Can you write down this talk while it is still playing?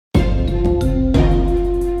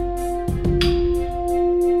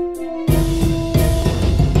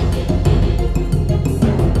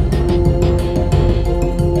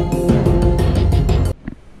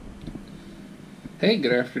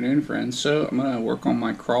good afternoon, friends. So I'm going to work on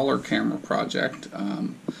my crawler camera project.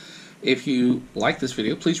 If you like this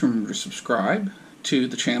video, please remember to subscribe to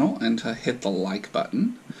the channel and to hit the like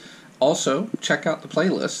button. Also, check out the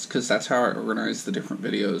playlist because that's how I organize the different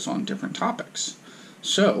videos on different topics.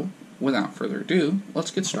 So, without further ado, let's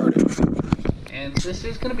get started. And this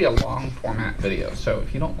is going to be a long format video, so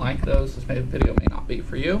if you don't like those, this video may not be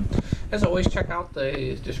for you. As always, check out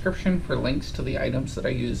the description for links to the items that I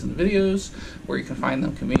use in the videos, where you can find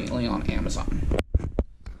them conveniently on Amazon.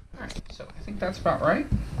 Alright, so I think that's about right.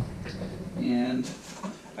 And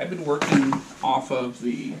I've been working off of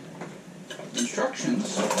the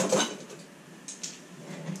instructions.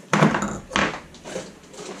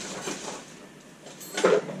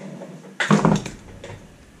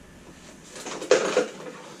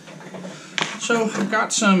 So I've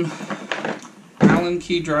got some Allen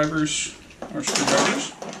key drivers or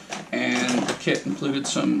screwdrivers, and the kit included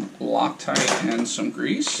some Loctite and some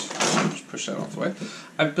grease. So just push that off the way.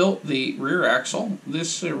 I've built the rear axle.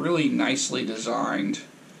 This is a really nicely designed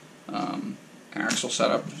axle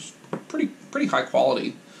setup. It's pretty high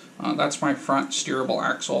quality. That's my front steerable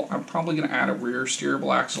axle. I'm probably going to add a rear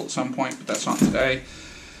steerable axle at some point, but that's not today.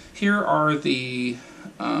 Here are the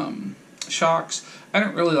shocks. I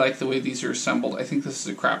don't really like the way these are assembled. I think this is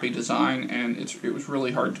a crappy design, and it was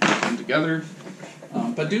really hard to put them together.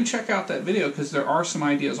 But do check out that video because there are some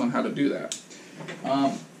ideas on how to do that.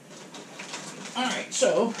 Alright,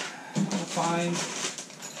 so we'll find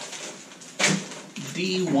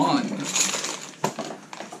D1.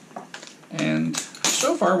 And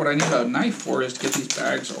so far what I need a knife for is to get these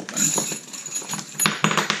bags open.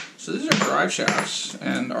 So these are drive shafts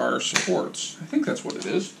and our supports. I think that's what it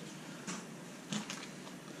is.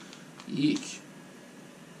 Eek.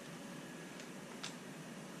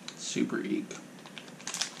 Super eek.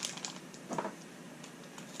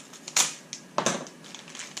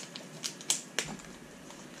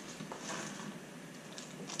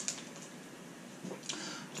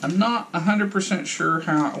 I'm not 100% sure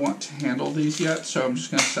how I want to handle these yet, so I'm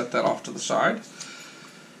just going to set that off to the side.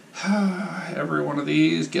 Every one of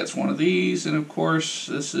these gets one of these, and of course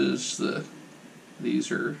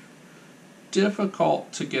these are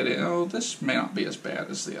difficult to get in. Oh, this may not be as bad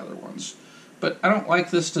as the other ones, but I don't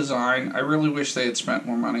like this design. I really wish they had spent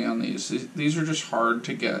more money on these. These are just hard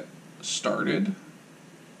to get started.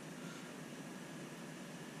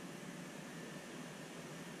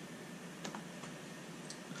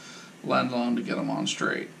 Let alone to get them on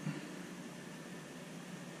straight.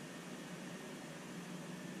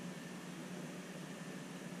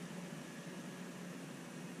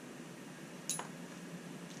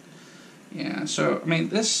 Yeah, so, I mean,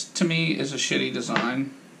 this to me is a shitty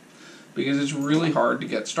design because it's really hard to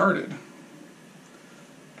get started.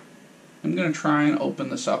 I'm going to try and open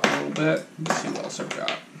this up a little bit. Let's see what else I've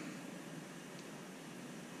got.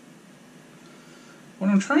 What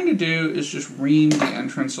I'm trying to do is just ream the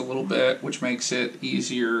entrance a little bit, which makes it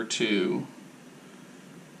easier to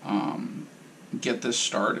get this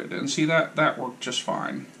started. And see, that worked just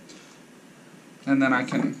fine. And then I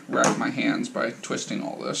can wrap my hands by twisting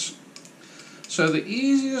all this. So the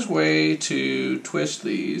easiest way to twist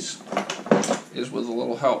these is with a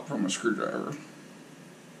little help from a screwdriver.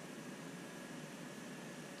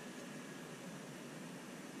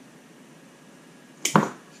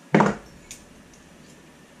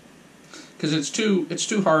 Because it's too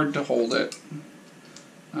hard to hold it.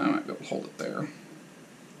 I might be able to hold it there.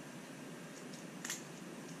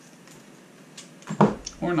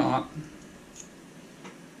 Or not.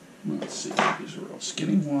 Let's see, here's a real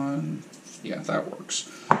skinny one. Yeah, that works.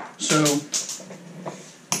 So,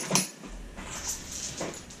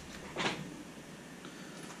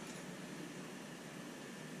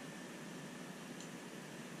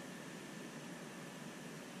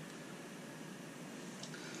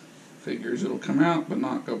 figures it'll come out but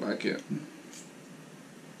not go back in.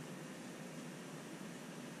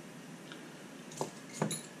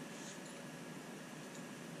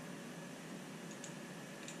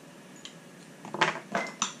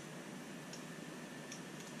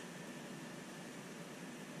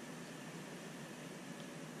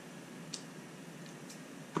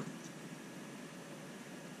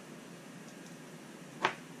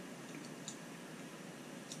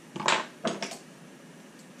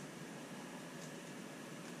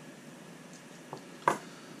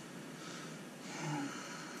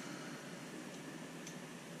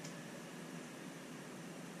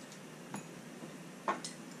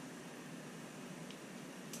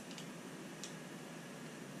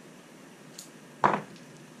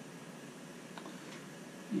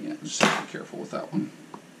 Yeah, just have to be careful with that one.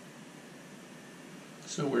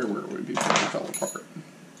 So where were we before we fell apart?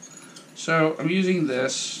 So I'm using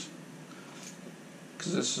this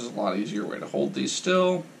because this is a lot easier way to hold these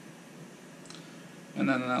still. And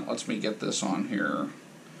then that lets me get this on here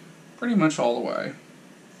pretty much all the way.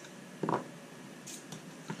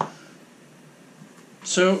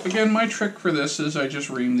 So again, my trick for this is I just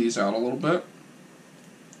ream these out a little bit.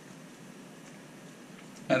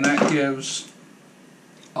 And that gives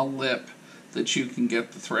a lip that you can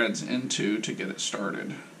get the threads into to get it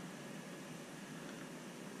started.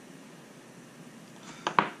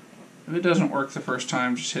 If it doesn't work the first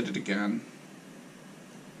time, just hit it again.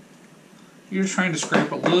 You're just trying to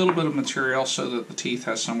scrape a little bit of material so that the teeth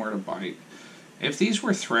has somewhere to bite. If these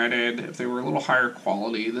were threaded, if they were a little higher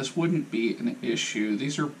quality, this wouldn't be an issue.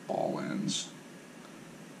 These are ball ends.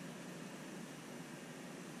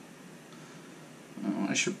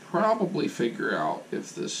 I should probably figure out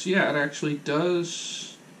if this, yeah, it actually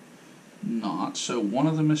does not. So one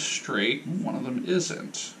of them is straight and one of them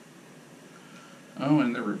isn't. Oh,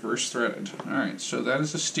 and they're reverse threaded. Alright, so that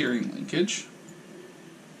is a steering linkage.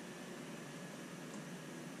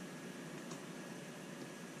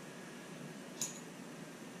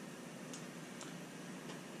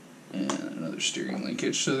 And another steering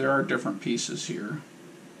linkage, so there are different pieces here.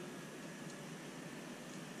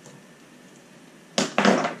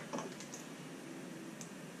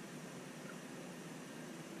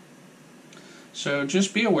 So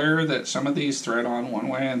just be aware that some of these thread on one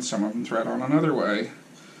way and some of them thread on another way.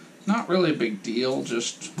 Not really a big deal,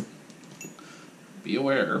 just be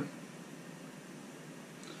aware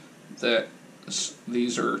that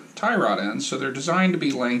these are tie rod ends, so they're designed to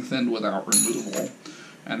be lengthened without removal,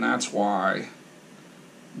 and that's why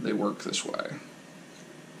they work this way.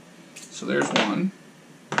 So there's one.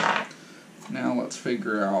 Now let's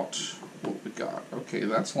figure out what we got. Okay,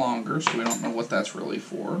 that's longer, so we don't know what that's really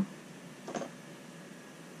for.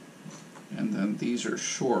 And then these are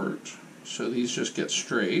short, so these just get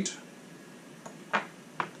straight.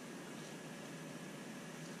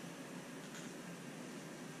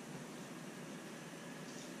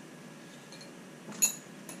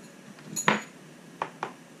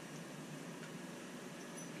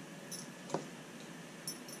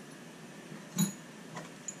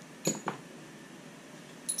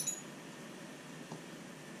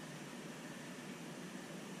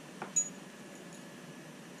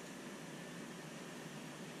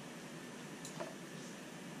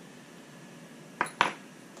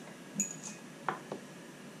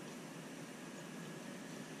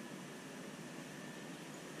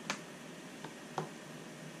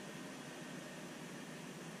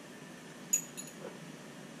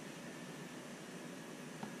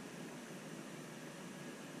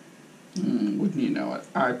 Wouldn't you know it,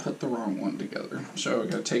 I put the wrong one together. So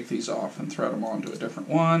I've got to take these off and thread them onto a different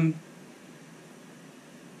one.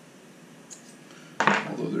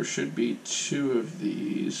 Although there should be two of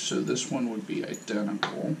these, so this one would be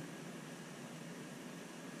identical.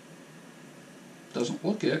 Doesn't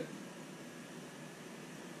look it.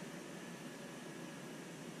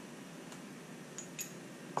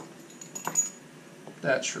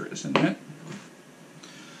 That sure isn't it.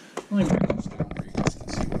 Let me bring this down where you guys can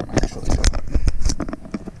see what I'm actually doing.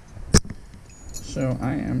 So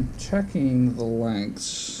I am checking the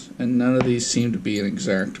lengths, and none of these seem to be an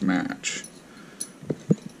exact match.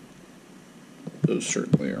 Those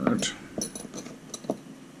certainly aren't.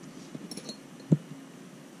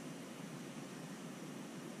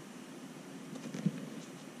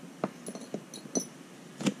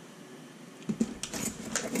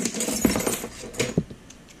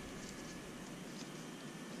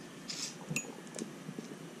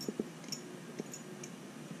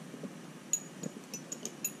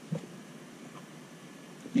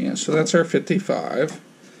 Yeah, so that's our 55.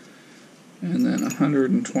 And then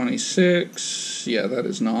 126, yeah, that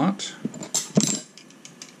is not.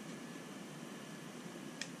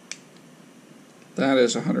 That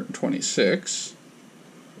is 126.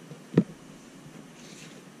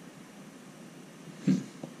 And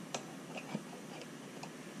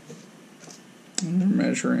we're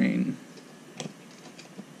measuring.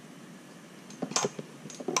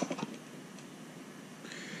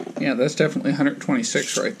 Yeah, that's definitely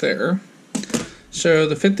 126 right there. So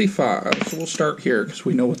the 55, so we'll start here because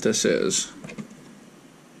we know what this is.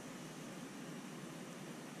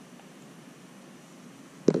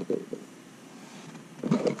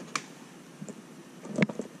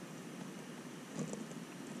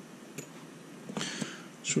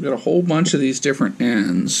 So we've got a whole bunch of these different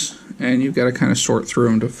ends, and you've got to kind of sort through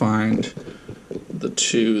them to find the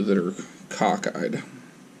two that are cockeyed.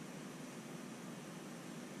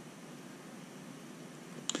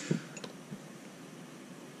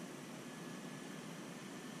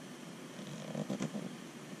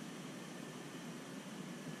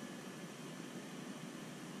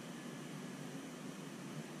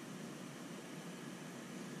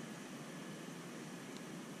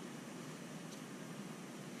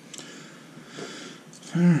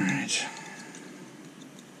 Alright.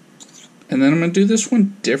 And then I'm going to do this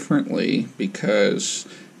one differently because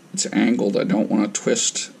it's angled. I don't want to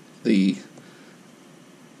twist the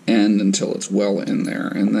end until it's well in there,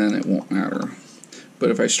 and then it won't matter.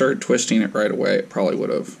 But if I started twisting it right away, it probably would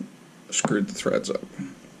have screwed the threads up.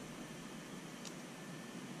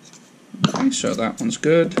 Okay, so that one's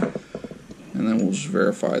good. And then we'll just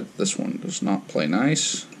verify that this one does not play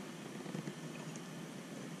nice.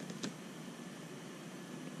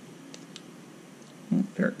 Oh,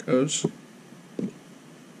 there it goes.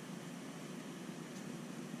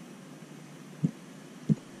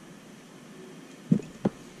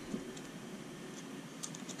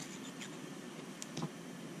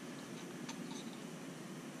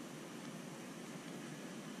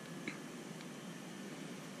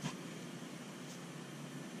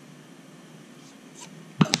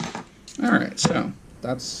 Alright, so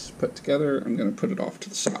that's put together. I'm going to put it off to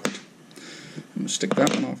the side. I'm going to stick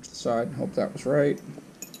that one off to the side and hope that was right.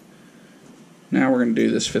 Now we're going to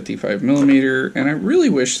do this 55mm, and I really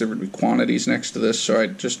wish there would be quantities next to this so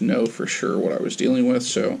I'd just know for sure what I was dealing with.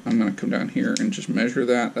 So I'm going to come down here and just measure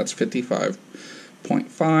that. That's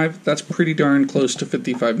 55.5. That's pretty darn close to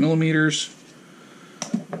 55mm.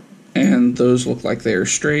 And those look like they are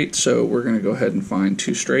straight, so we're going to go ahead and find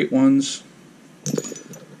two straight ones.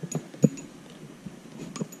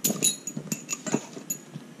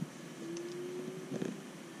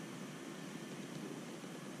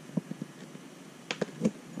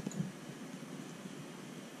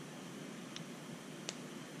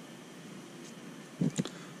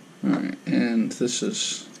 Alright, and this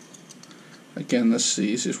is, again, this is the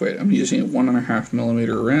easiest way. I'm using a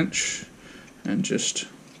 1.5mm wrench, and just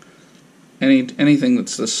anything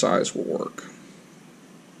that's this size will work.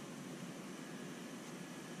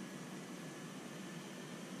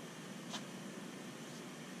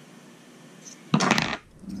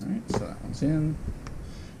 Alright, so that one's in.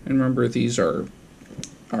 And remember, these are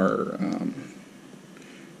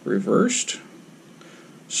reversed,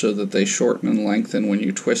 so that they shorten and lengthen when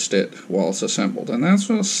you twist it while it's assembled. And that's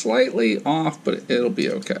slightly off, but it'll be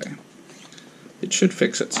okay. It should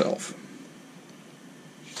fix itself.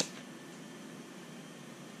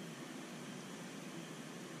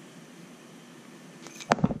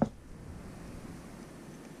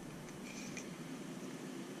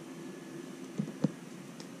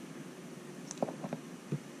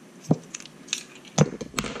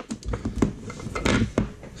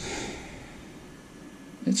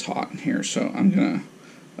 It's hot in here, so I'm going to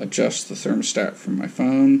adjust the thermostat from my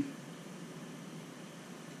phone.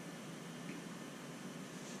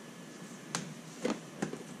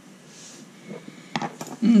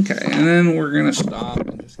 Okay, and then we're going to stop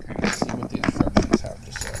and just kind of see what the instructions have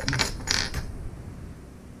to say.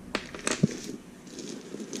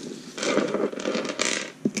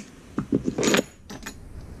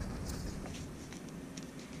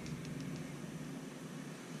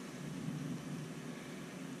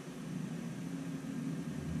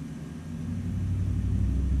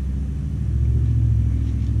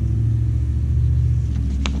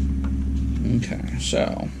 Okay,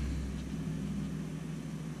 so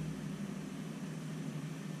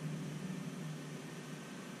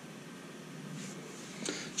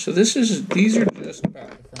these are just about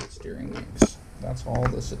the front steering links. That's all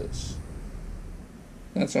this is.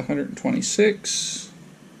 That's 126.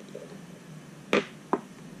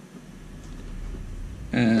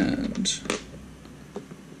 And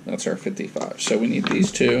that's our 55. So we need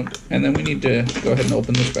these two, and then we need to go ahead and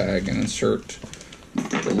open this bag and insert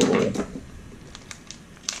the little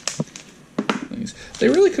things. They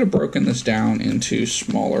really could have broken this down into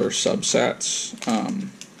smaller subsets,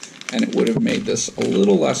 and it would have made this a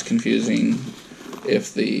little less confusing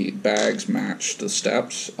if the bags matched the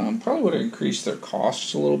steps. Probably would have increased their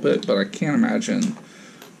costs a little bit, but I can't imagine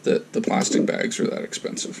that the plastic bags are that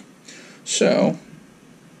expensive. So,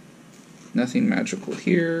 nothing magical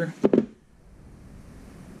here.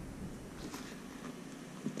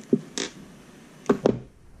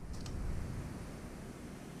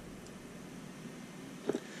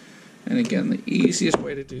 And again, the easiest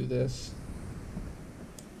way to do this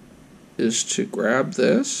is to grab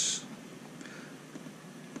this.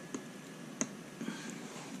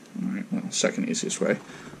 Alright, well, second easiest way.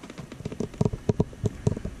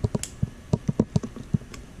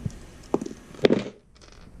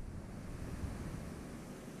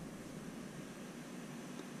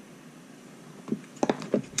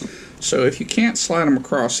 So if you can't slide them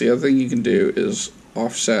across, the other thing you can do is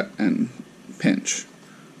offset and pinch.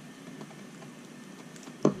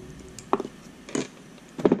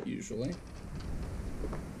 Usually.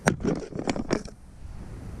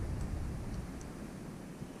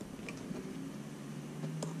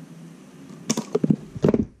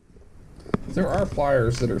 There are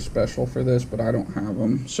pliers that are special for this, but I don't have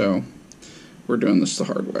them, so we're doing this the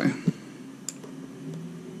hard way.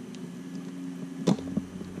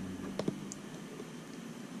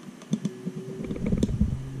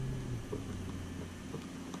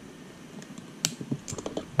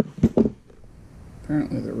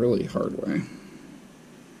 Apparently the really hard way.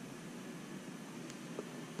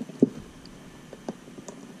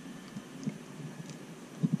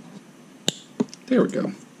 There we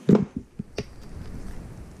go.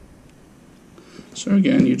 So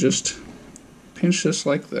again, you just pinch this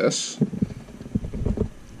like this,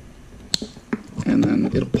 and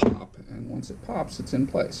then it'll pop, and once it pops, it's in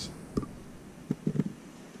place.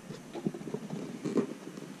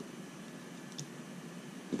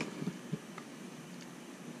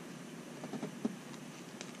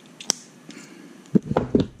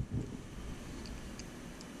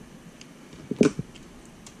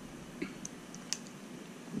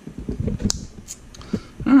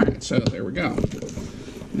 Alright, so there we go.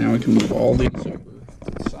 Now we can move all these over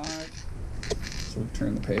to the side, so we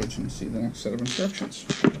turn the page and see the next set of instructions.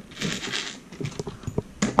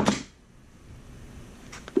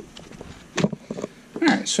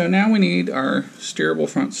 Alright, so now we need our steerable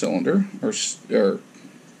front cylinder, or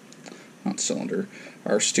not cylinder,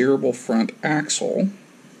 our steerable front axle,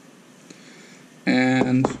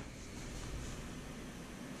 and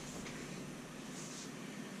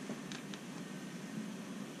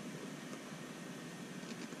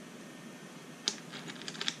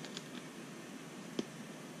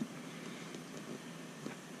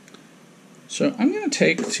so I'm going to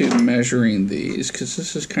take to measuring these, because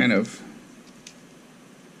this is kind of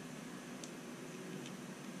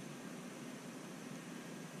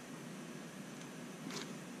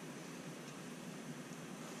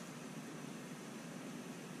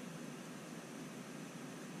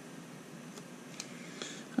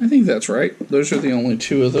I think that's right. Those are the only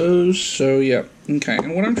two of those, so yeah. Okay,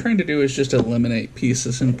 and what I'm trying to do is just eliminate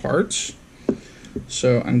pieces and parts.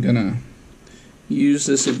 So I'm going to use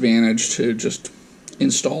this advantage to just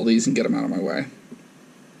install these and get them out of my way.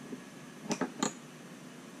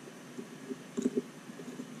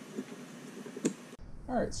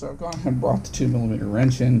 Alright, so I've gone ahead and brought the 2mm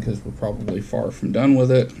wrench in because we're probably far from done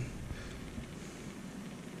with it.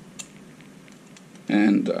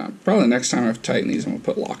 And probably the next time I have to tighten these, I'm going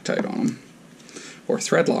to put Loctite on them. Or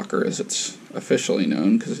Thread Locker, as it's officially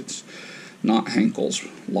known, because it's not Henkel's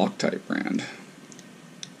Loctite brand.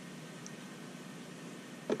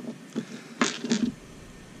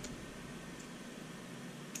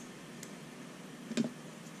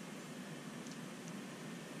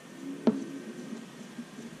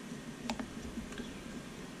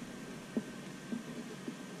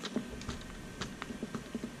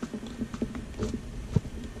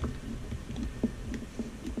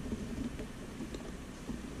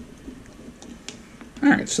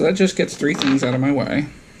 Alright, so that just gets three things out of my way.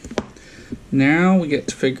 Now we get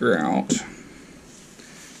to figure out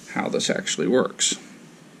how this actually works.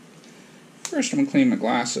 First I'm going to clean my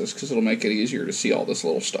glasses because it'll make it easier to see all this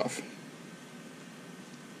little stuff.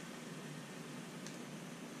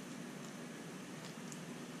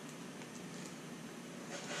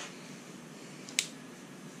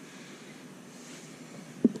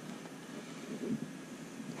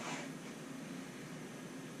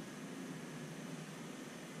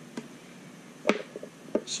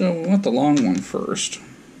 So we want the long one first.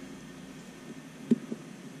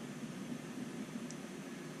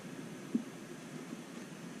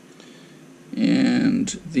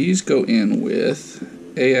 And these go in with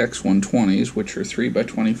AX120s, which are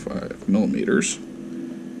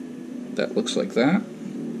 3x25mm. That looks like that.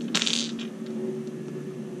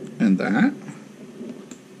 And that.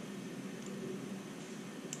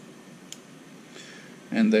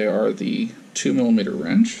 And they are the 2mm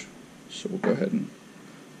wrench. So we'll go ahead and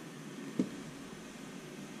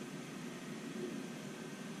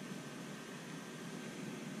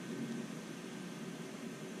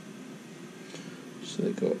so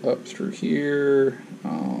they go up through here.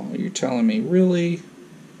 Oh, you're telling me, really?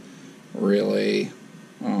 Really?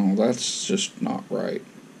 Oh, that's just not right.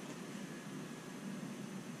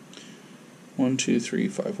 1, 2, 3,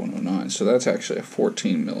 5, 109. So that's actually a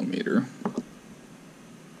 14mm.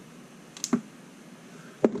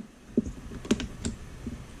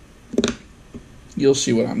 You'll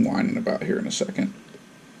see what I'm whining about here in a second.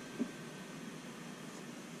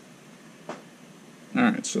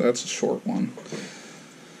 Alright, so that's a short one.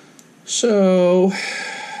 So,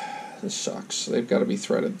 this sucks. They've got to be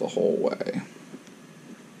threaded the whole way.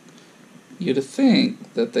 You'd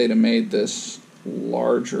think that they'd have made this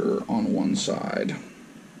larger on one side,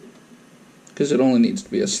 because it only needs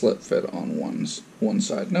to be a slip fit on one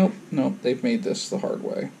side. Nope, they've made this the hard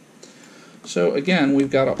way. So again,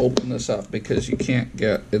 we've got to open this up because you can't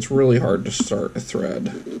get, it's really hard to start a thread.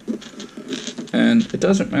 And it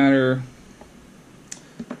doesn't matter,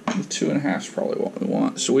 2.5 is probably what we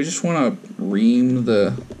want. So we just want to ream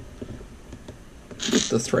the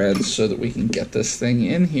threads so that we can get this thing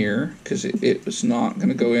in here, because it was not going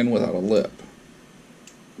to go in without a lip.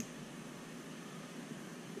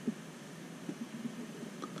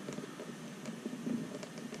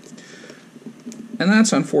 And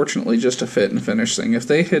that's unfortunately just a fit and finish thing. If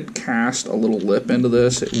they had cast a little lip into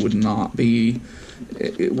this, it would not be,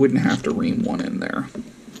 it wouldn't have to ream one in there.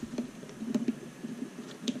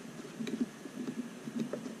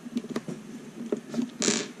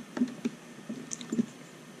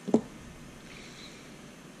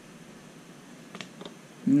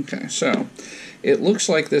 Okay, so it looks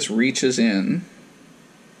like this reaches in.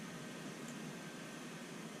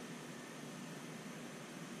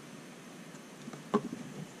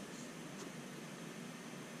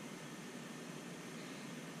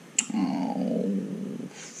 Oh,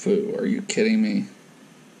 foo, are you kidding me?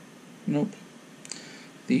 Nope.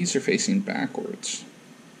 These are facing backwards.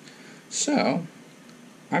 So,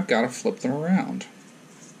 I've got to flip them around.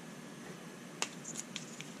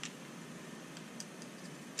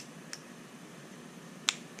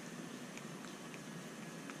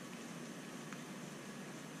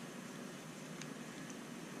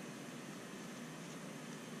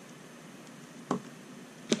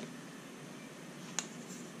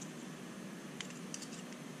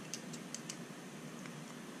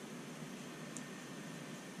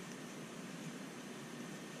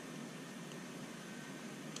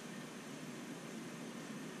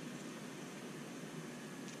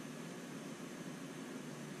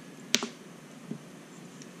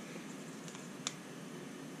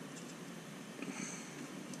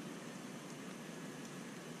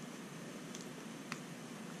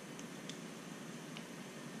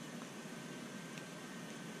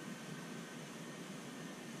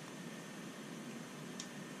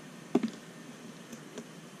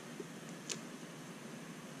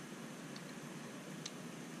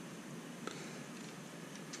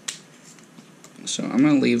 So I'm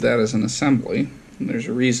going to leave that as an assembly, and there's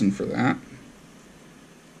a reason for that.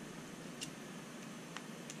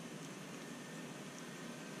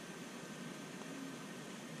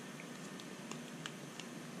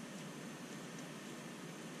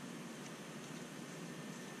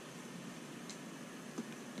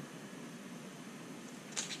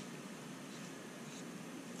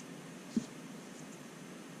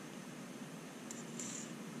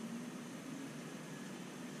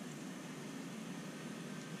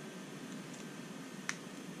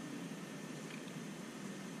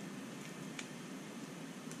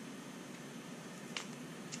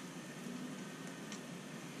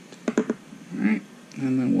 Alright,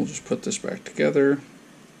 and then we'll just put this back together.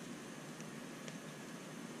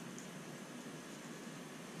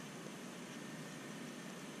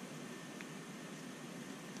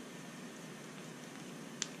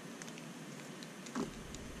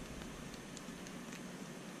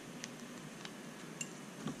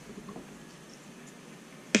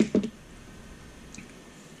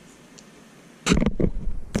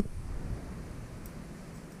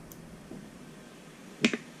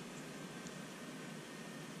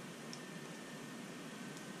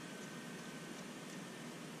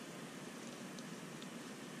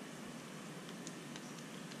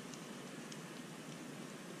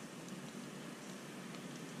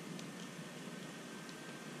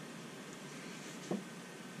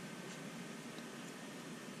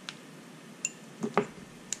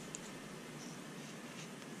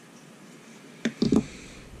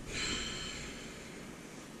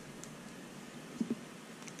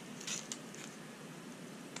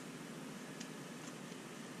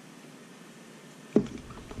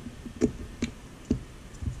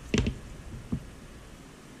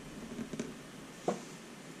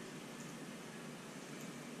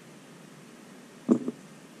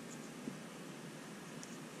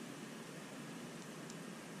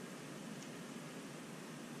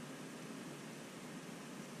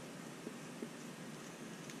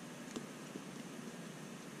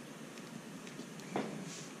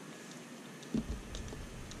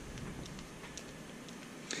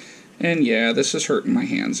 And yeah, this is hurting my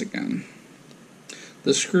hands again.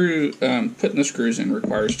 The screw, putting the screws in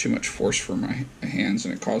requires too much force for my hands,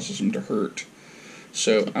 and it causes them to hurt.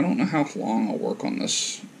 So I don't know how long I'll work on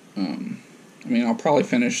this. I mean, I'll probably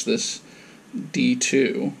finish this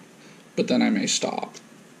D2, but then I may stop.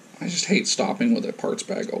 I just hate stopping with a parts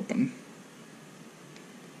bag open.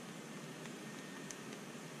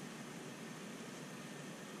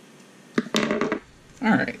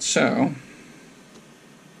 Alright, so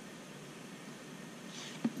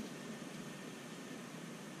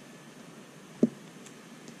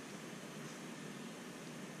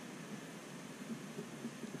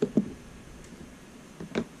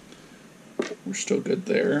we're still good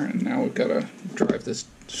there, and now we've got to drive this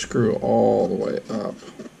screw all the way up,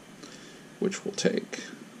 which will take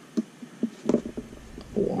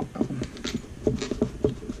a while.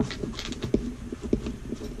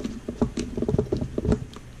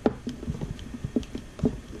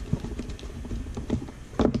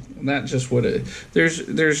 That just would have,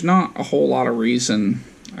 there's not a whole lot of reason.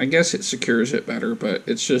 I guess it secures it better, but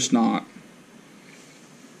it's just not,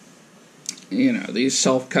 you know, these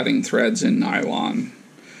self-cutting threads in nylon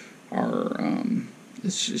are,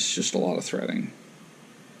 it's just a lot of threading.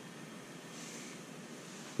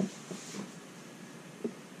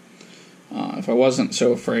 If I wasn't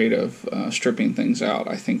so afraid of stripping things out,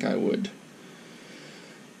 I think I would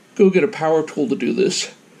go get a power tool to do this.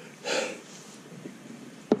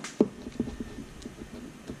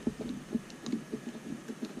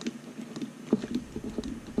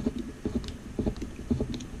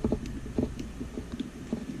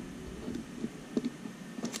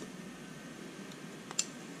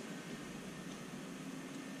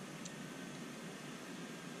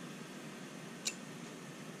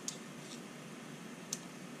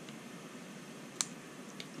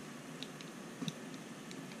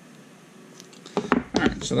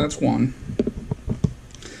 Alright, so that's one.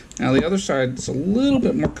 Now the other side is a little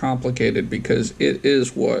bit more complicated because it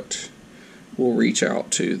is what will reach out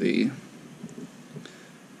to the,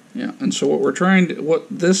 yeah, and so what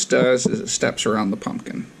this does is it steps around the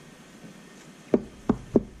pumpkin.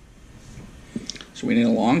 So we need a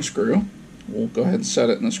long screw. We'll go ahead and set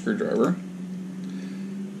it in the screwdriver.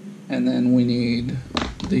 And then we need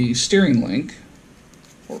the steering link,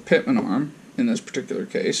 or pitman arm in this particular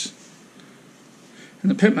case. And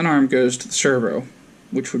the pitman arm goes to the servo,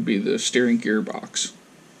 which would be the steering gearbox.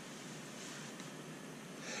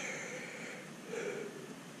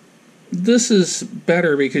 This is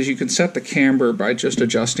better because you can set the camber by just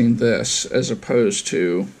adjusting this as opposed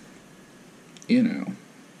to, you know,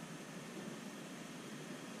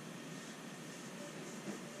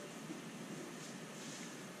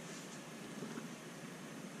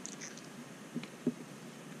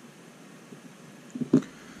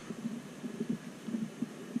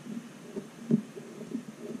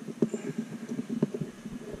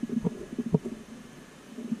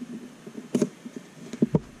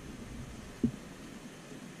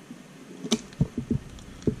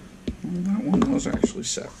 that one was actually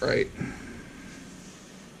set right.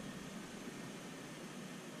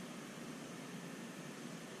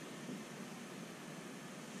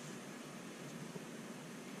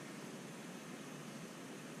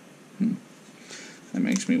 That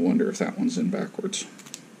makes me wonder if that one's in backwards.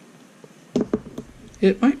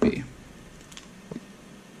 It might be.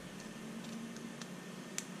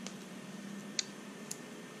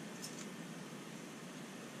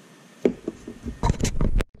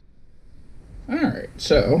 Alright,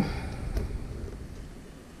 so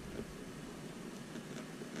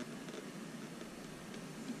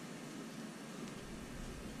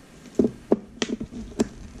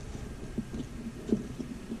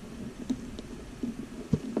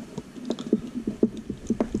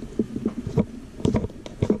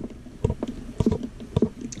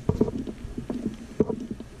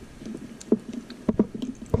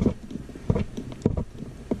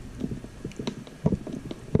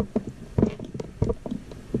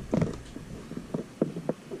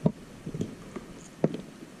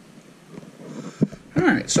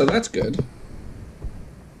so that's good.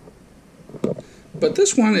 But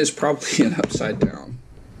this one is probably an upside down.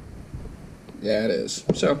 Yeah, it is.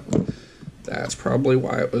 So that's probably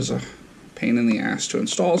why it was a pain in the ass to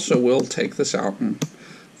install. So we'll take this out and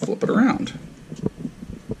flip it around.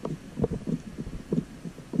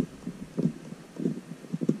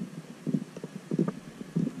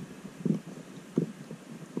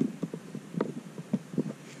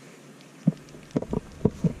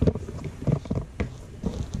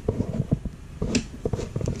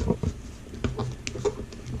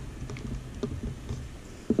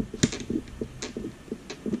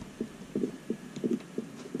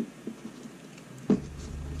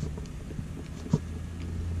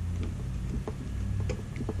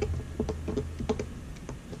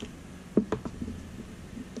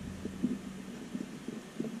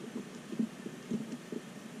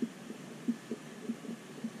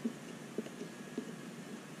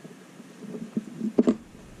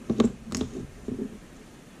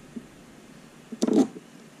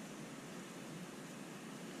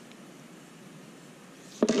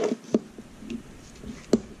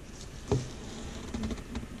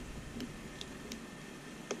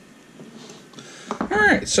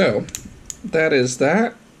 Alright, so that is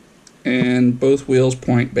that. And both wheels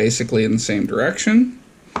point basically in the same direction.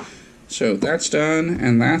 So that's done,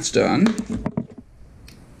 and that's done.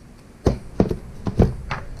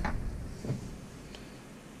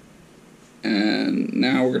 And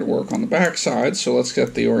now we're going to work on the back side, so let's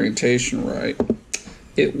get the orientation right.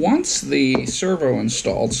 It wants the servo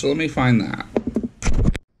installed, so let me find that.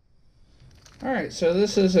 Alright, so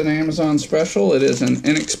this is an Amazon special. It is an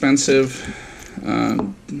inexpensive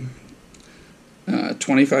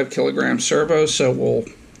 25 kilogram servo, so we'll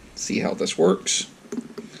see how this works.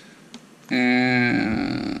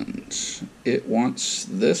 And it wants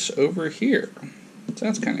this over here. So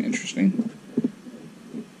that's kind of interesting.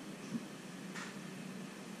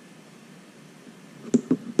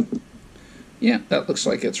 Yeah, that looks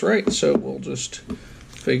like it's right, so we'll just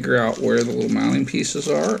figure out where the little mounting pieces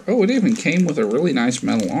are. Oh, it even came with a really nice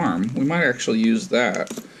metal arm. We might actually use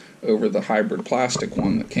that over the hybrid plastic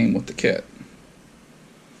one that came with the kit.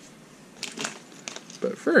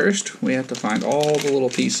 But first, we have to find all the little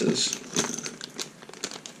pieces.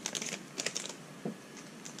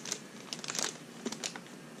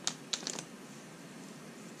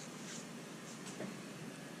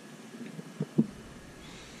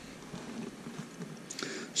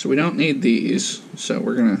 So we don't need these, so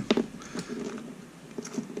we're going to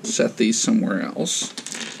set these somewhere else.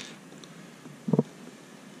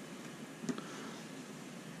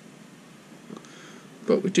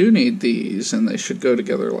 But we do need these, and they should go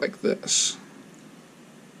together like this.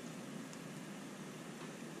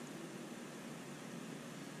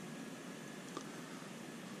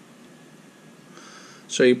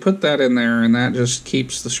 So you put that in there, and that just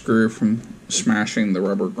keeps the screw from smashing the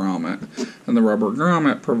rubber grommet. And the rubber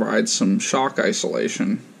grommet provides some shock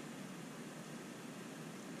isolation.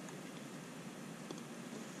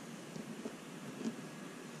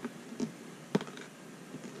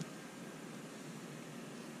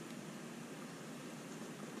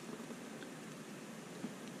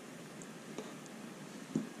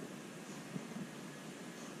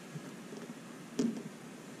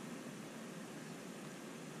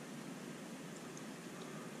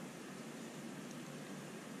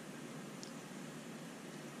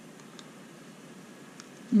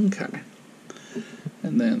 Okay,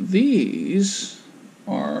 and then these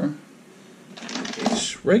are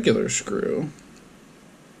this regular screw.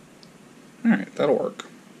 Alright, that'll work.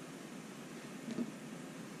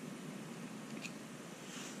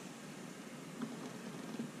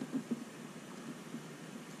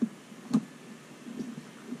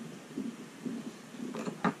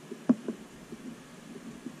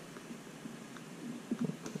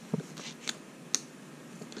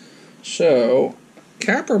 So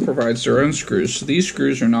Capra provides their own screws, so these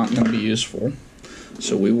screws are not going to be useful.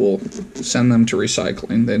 So we will send them to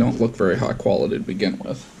recycling. They don't look very high quality to begin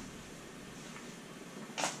with.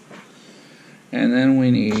 And then we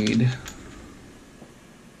need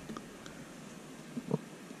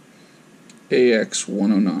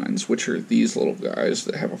AX109s, which are these little guys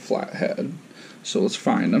that have a flat head. So let's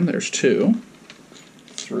find them. There's 2,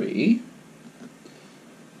 3,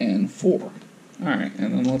 and 4. Alright,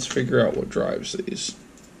 and then let's figure out what drives these.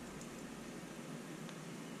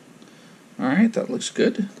 Alright, that looks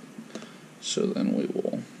good. So then we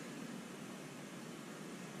will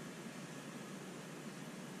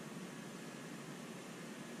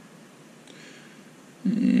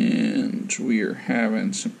and we are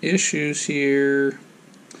having some issues here.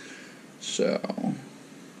 So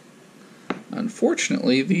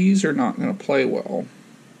unfortunately, these are not going to play well.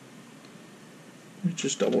 Let me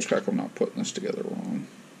just double check I'm not putting this together wrong.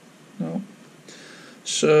 No.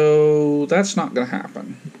 So that's not going to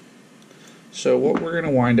happen. So what we're going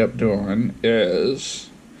to wind up doing is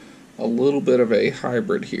a little bit of a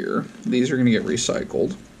hybrid here. These are going to get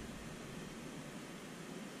recycled.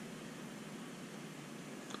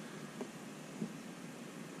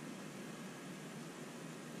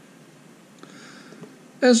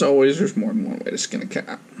 As always, there's more than one way to skin a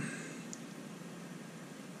cat.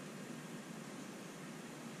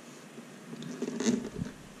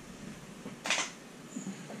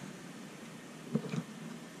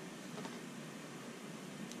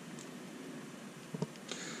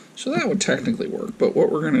 So that would technically work, but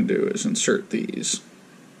what we're going to do is insert these.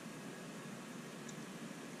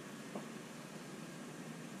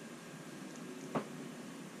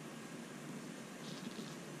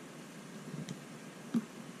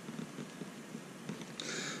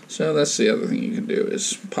 So that's the other thing you can do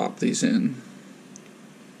is pop these in.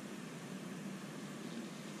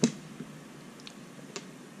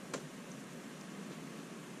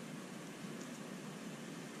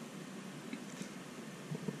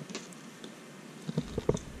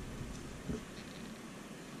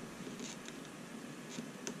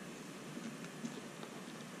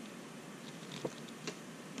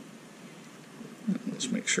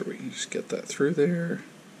 sure we can just get that through there.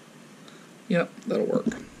 Yep, that'll work.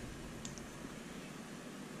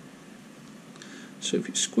 So if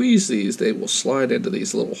you squeeze these, they will slide into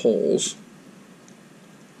these little holes.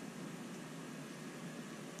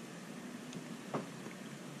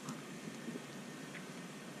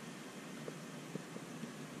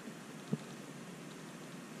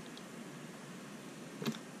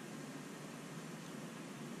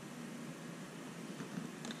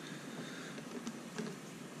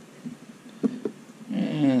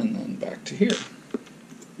 And then back to here.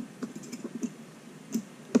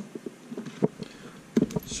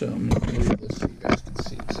 So I'm going to move this so you guys can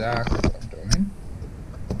see exactly what I'm doing.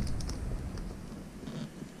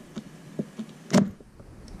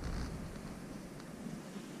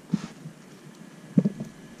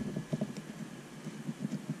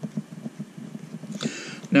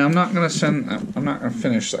 Now I'm not going to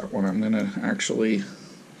finish that one. I'm going to actually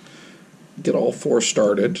get all four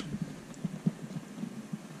started.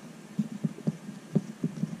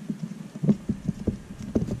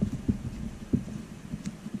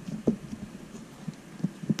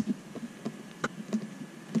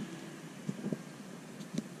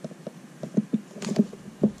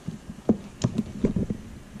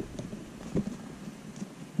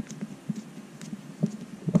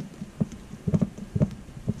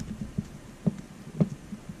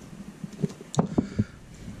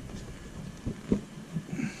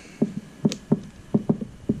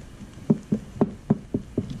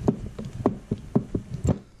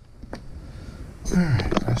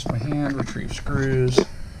 Alright, rest my hand, retrieve screws.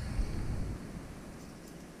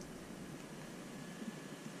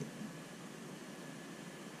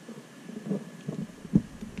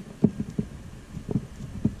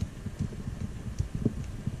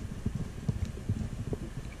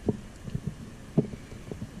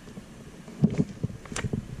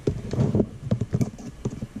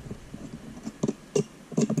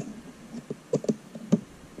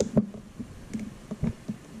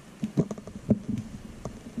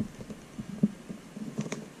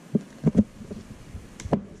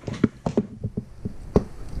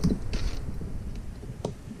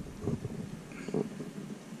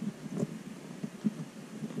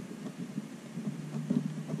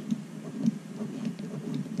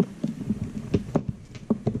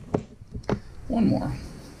 One more.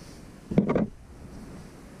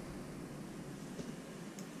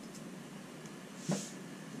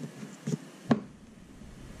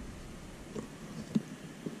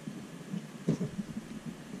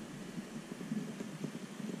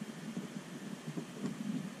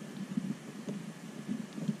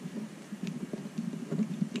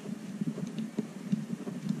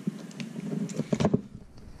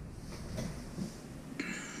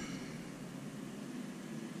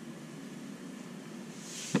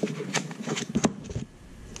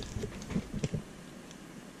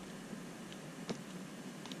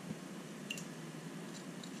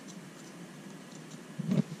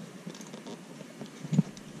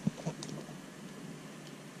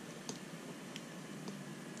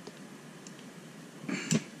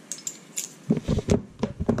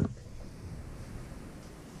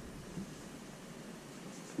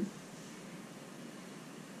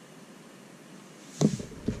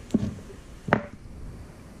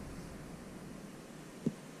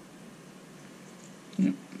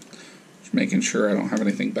 Just making sure I don't have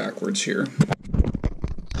anything backwards here.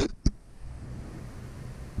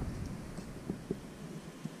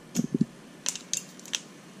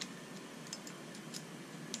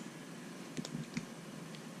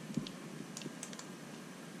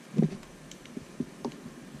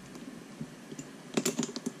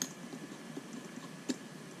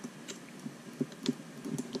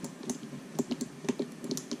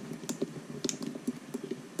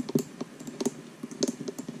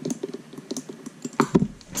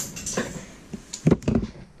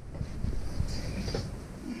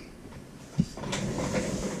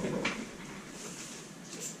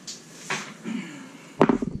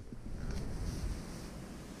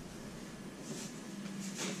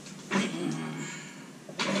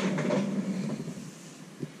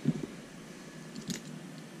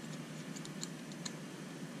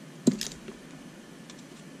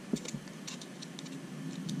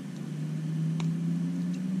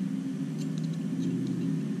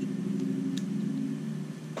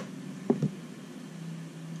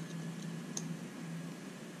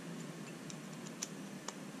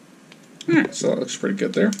 Alright, so that looks pretty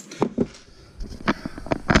good there.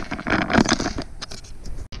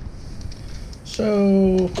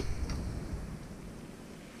 So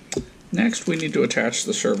next we need to attach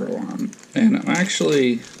the servo on, and I'm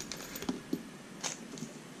actually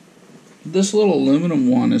this little aluminum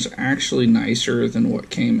one is actually nicer than what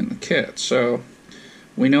came in the kit, so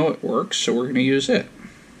we know it works, so we're going to use it.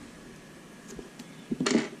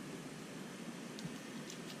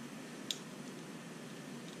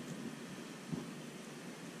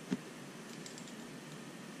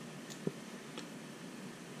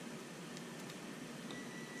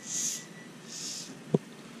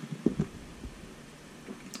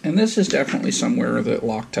 And this is definitely somewhere that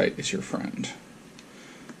Loctite is your friend.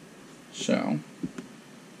 So,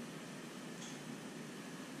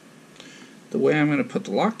 the way I'm going to put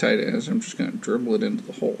the Loctite in is I'm just going to dribble it into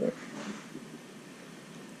the hole.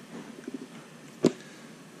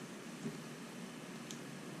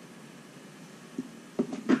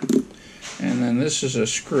 And then this is a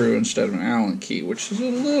screw instead of an Allen key, which is a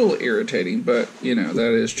little irritating, but you know,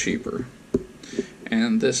 that is cheaper.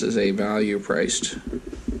 And this is a value-priced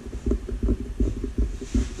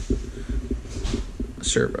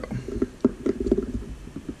servo.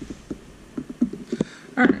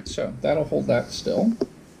 Alright, so that'll hold that still.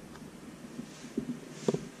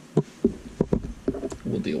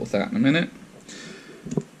 We'll deal with that in a minute.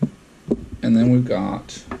 And then we've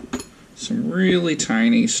got some really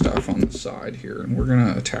tiny stuff on the side here, and we're going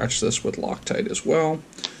to attach this with Loctite as well.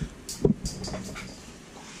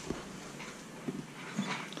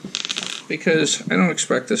 Because I don't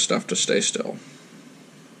expect this stuff to stay still.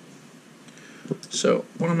 So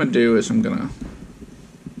what I'm going to do is I'm going to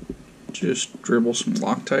just dribble some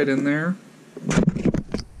Loctite in there.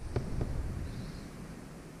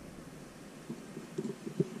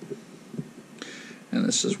 And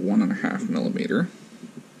this is 1.5 millimeter.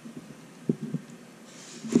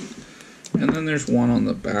 And then there's one on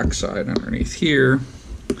the back side underneath here.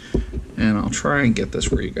 And I'll try and get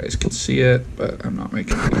this where you guys can see it, but I'm not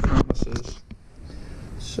making any promises.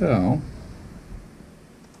 So,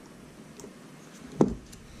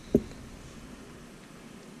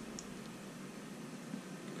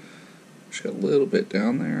 just got a little bit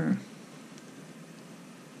down there.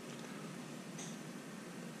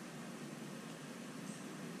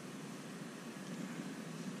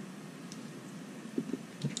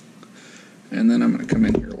 And then I'm going to come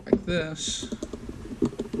in here like this.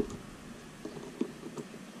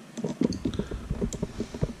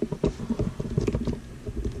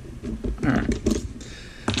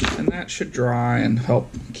 Alright. And that should dry and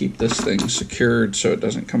help keep this thing secured so it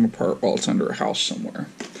doesn't come apart while it's under a house somewhere.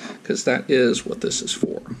 Because that is what this is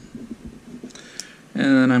for.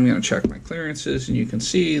 And then I'm going to check my clearances, and you can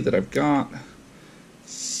see that I've got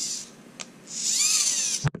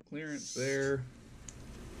clearance there.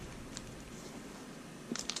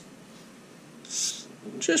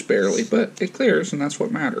 Just barely, but it clears, and that's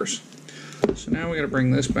what matters. So now we got to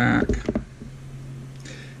bring this back,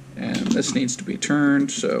 and this needs to be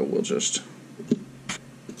turned, so we'll just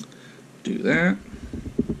do that.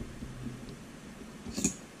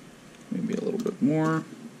 Maybe a little bit more.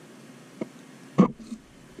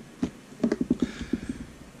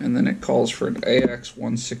 And then it calls for an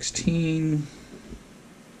AX116,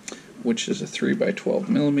 which is a 3x12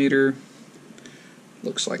 millimeter.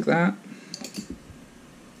 Looks like that.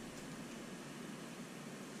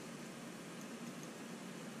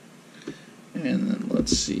 And then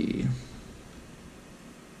let's see.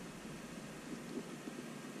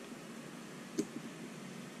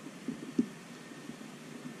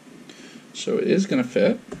 So it is going to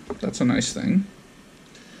fit. That's a nice thing.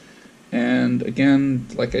 And again,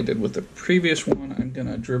 like I did with the previous one, I'm going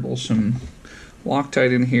to dribble some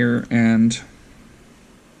Loctite in here, and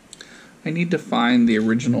I need to find the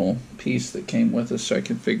original piece that came with us so I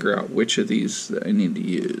can figure out which of these that I need to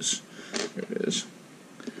use. There it is.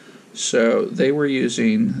 So they were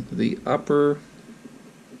using the upper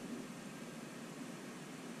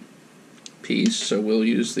piece, so we'll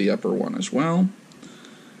use the upper one as well.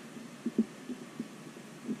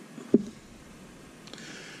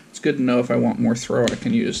 It's good to know if I want more throw, I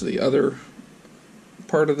can use the other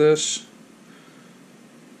part of this.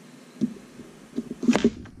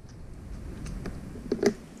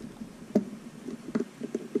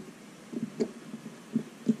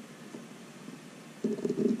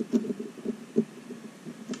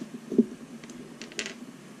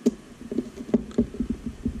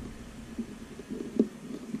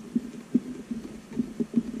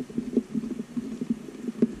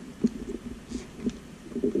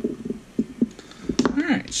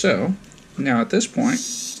 So, now at this point,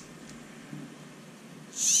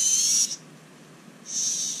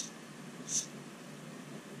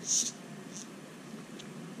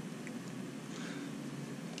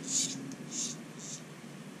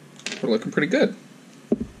 we're looking pretty good.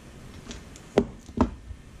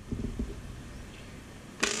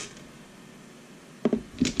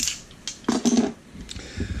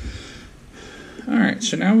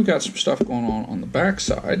 now we've got some stuff going on the back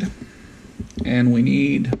side, and we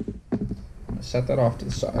need, set that off to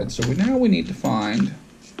the side. So we need to find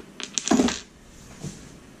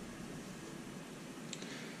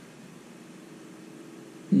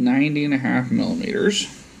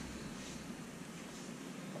 $90.5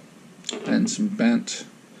 and some bent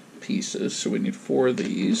pieces. So we need 4 of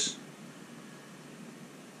these.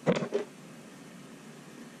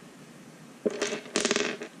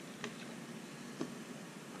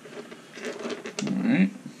 Alright.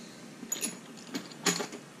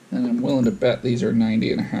 And I'm willing to bet these are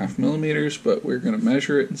 90.5 but we're going to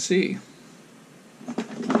measure it and see.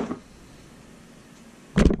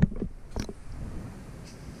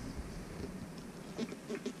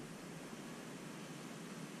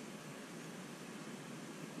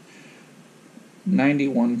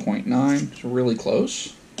 .9, it's really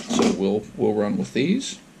close. So we'll run with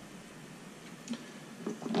these.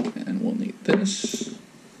 And we'll need this.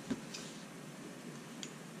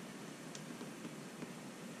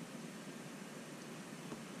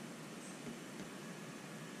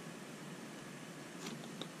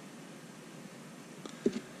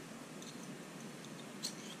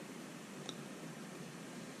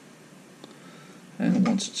 And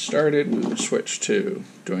once it's started, we will switch to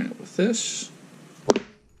doing it with this.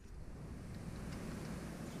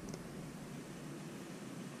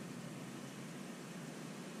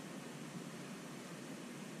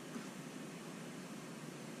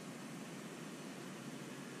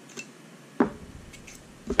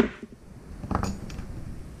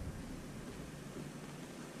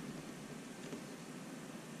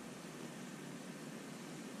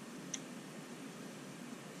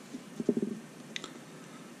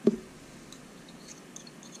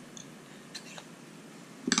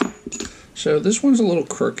 So this one's a little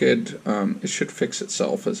crooked. It should fix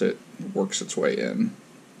itself as it works its way in.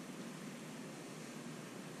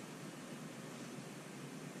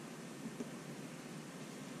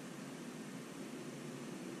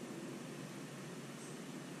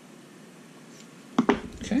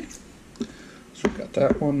 Okay, so we've got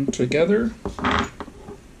that one together.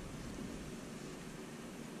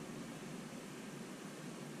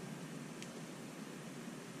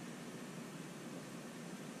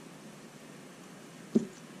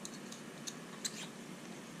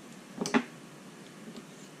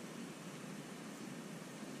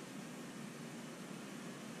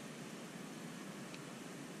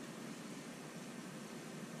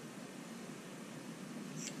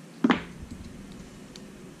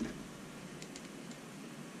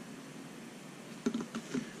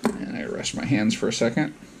 Rest my hands for a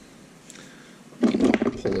second.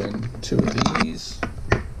 Pull in 2 of these.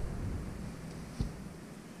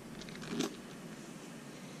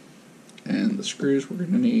 And the screws we're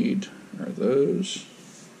going to need are those.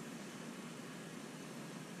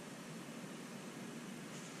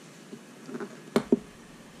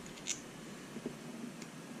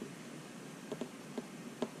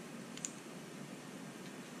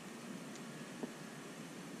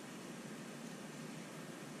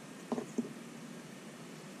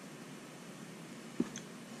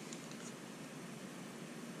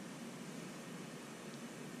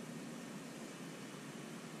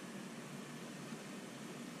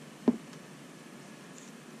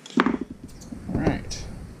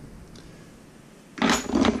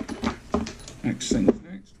 Next thing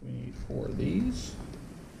next, we need 4 of these.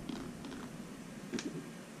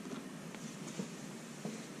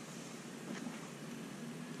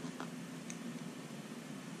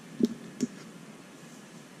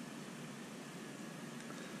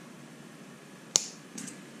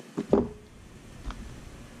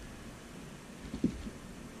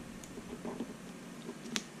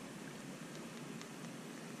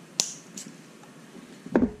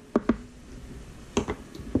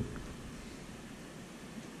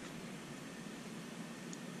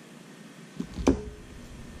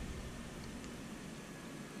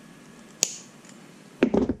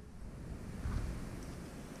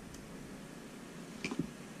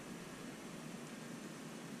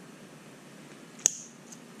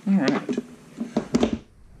 All right.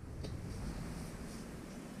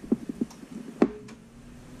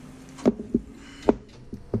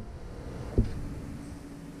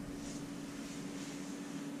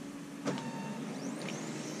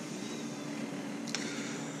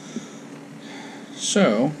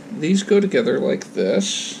 So these go together like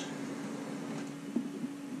this.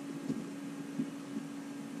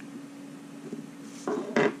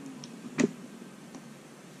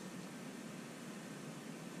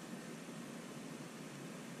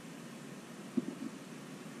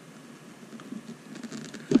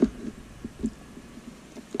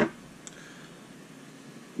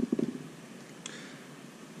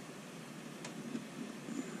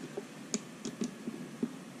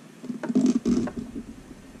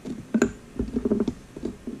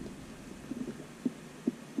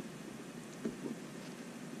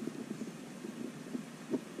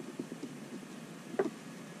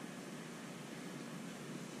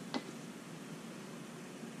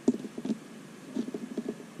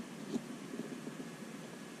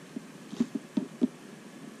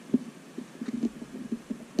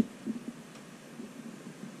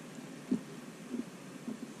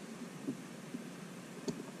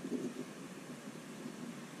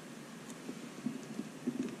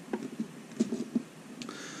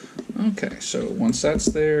 Okay, so once that's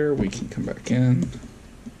there, we can come back in.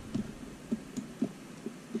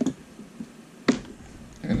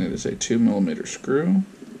 And it is a 2mm screw.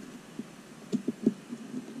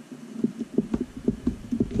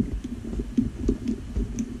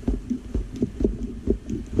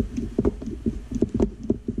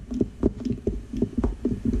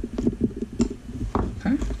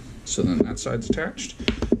 Okay, so then that side's attached.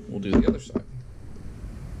 We'll do the other side.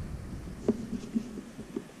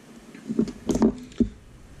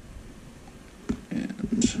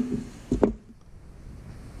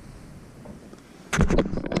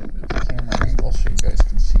 So you guys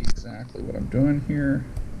can see exactly what I'm doing here.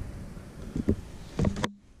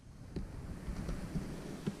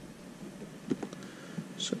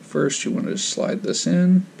 So first you want to slide this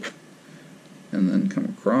in and then come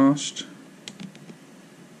across.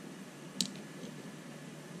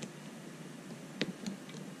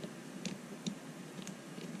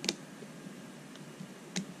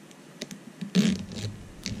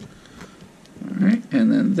 Alright,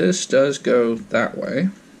 and then this does go that way.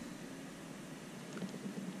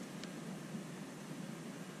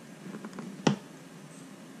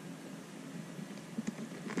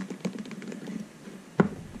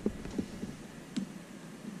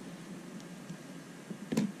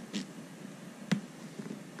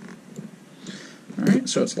 Alright,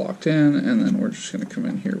 so it's locked in, and then we're just going to come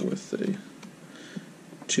in here with the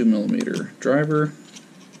 2mm driver.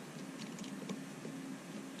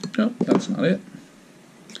 Nope, that's not it.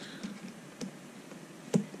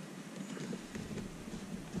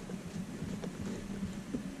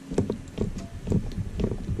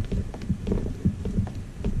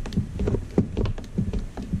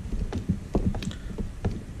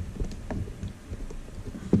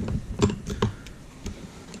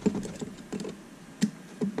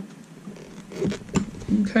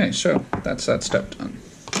 Okay, so that's that step done.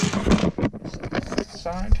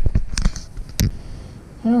 Side.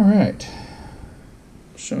 Alright,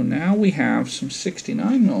 so now we have some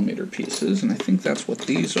 69mm pieces, and I think that's what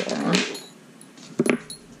these are.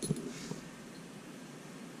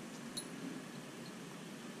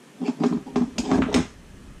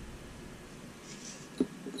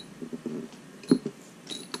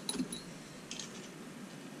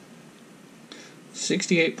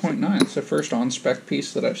 .9. It's the first on-spec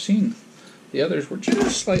piece that I've seen. The others were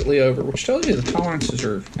just slightly over, which tells you the tolerances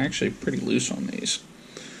are actually pretty loose on these.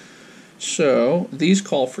 So these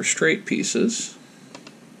call for straight pieces.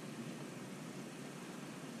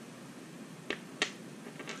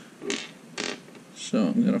 So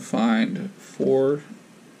I'm going to find 4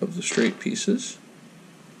 of the straight pieces.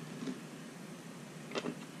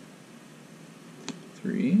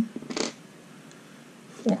 3,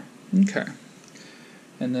 4. Okay.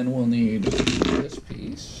 And then we'll need this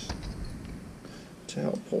piece to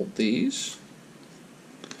help hold these.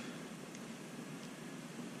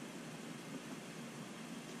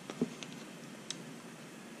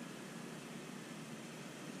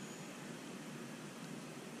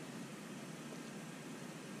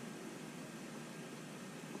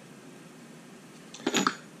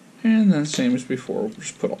 And then same as before, we'll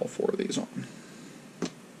just put all 4 of these on.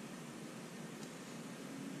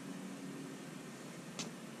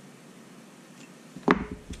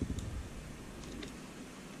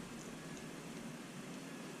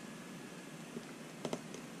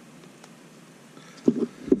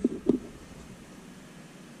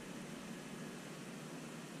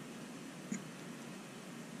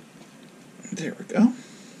 There we go.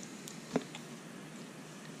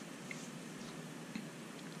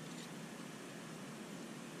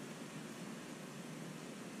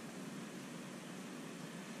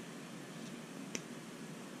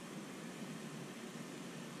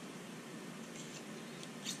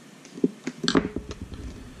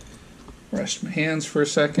 Rest my hands for a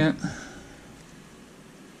second.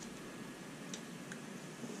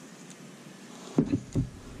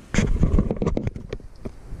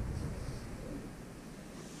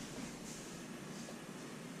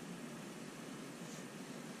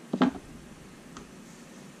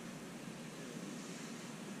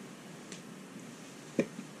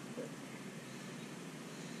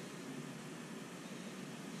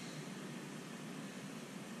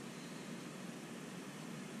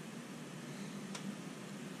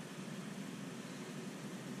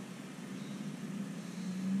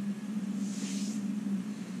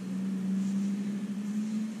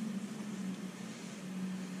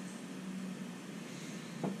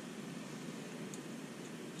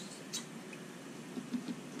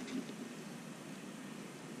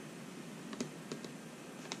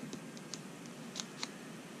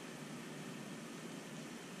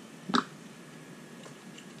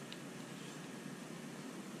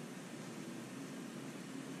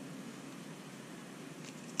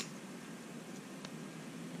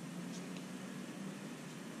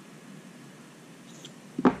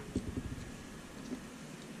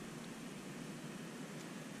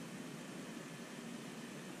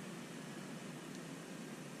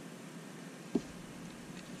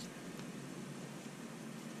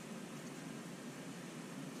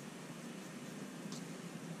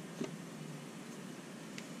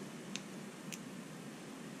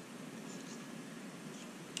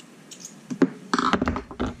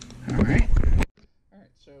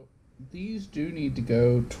 So these do need to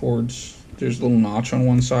go towards, there's a little notch on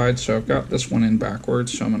one side, so I've got this one in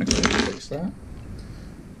backwards, so I'm going to go ahead and fix that.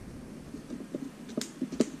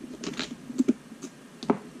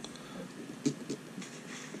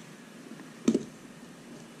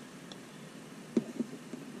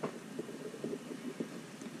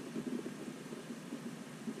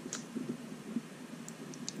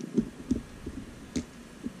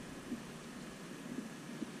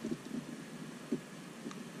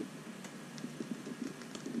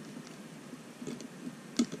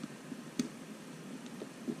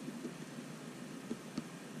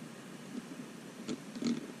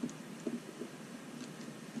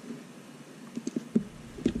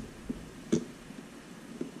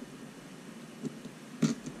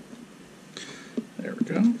 There we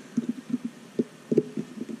go.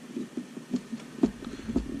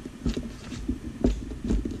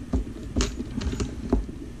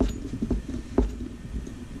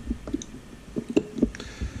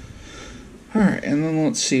 Alright, and then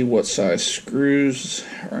let's see what size screws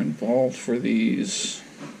are involved for these.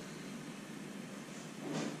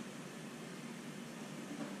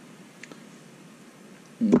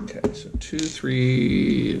 Okay, so 2,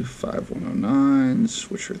 3, 5,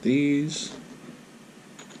 109s, which are these.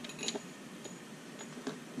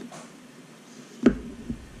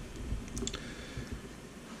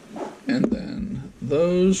 And then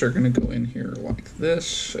those are going to go in here like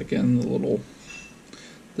this. Again, the little,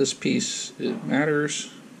 this piece, it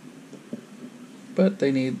matters, but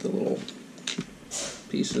they need the little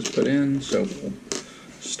pieces put in, so we'll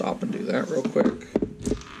stop and do that real quick.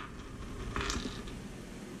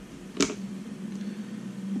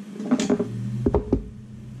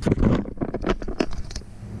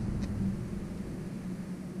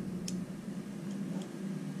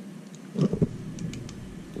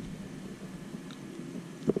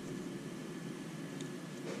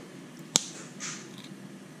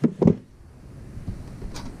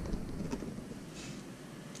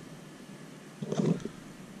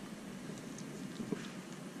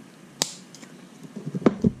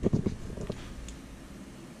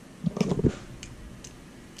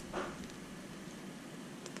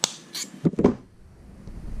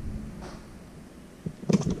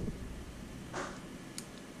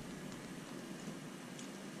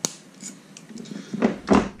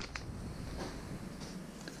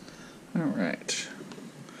 Alright,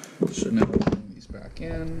 so now we'll bring these back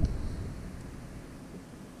in.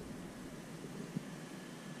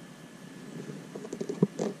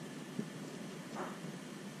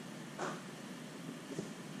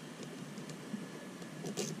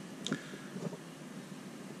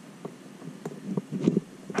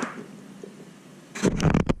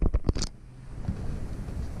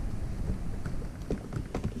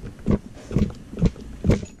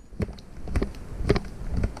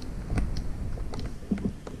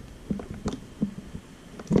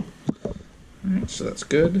 So that's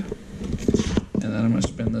good. And then I'm going to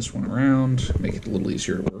spin this one around, make it a little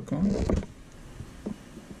easier to work on.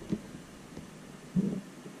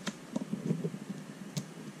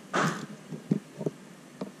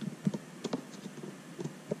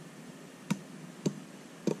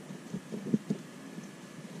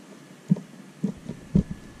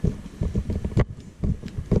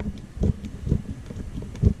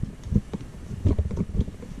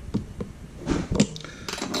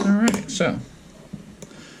 Alright, so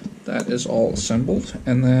that is all assembled,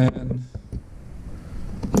 and then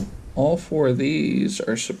all four of these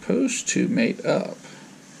are supposed to mate up.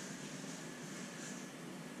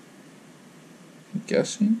 I'm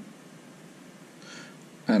guessing.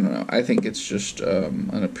 I don't know. I think it's just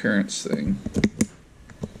an appearance thing.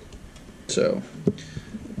 So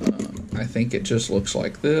I think it just looks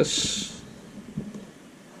like this,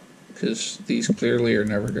 because these clearly are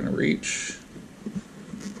never going to reach.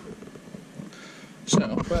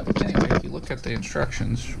 So, but anyway, if you look at the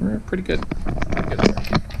instructions, we're pretty good there.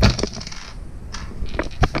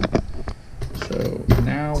 So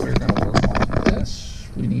now we're going to work on this.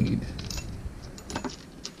 We need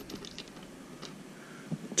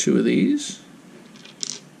 2 of these,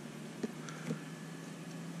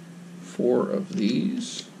 4 of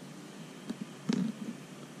these,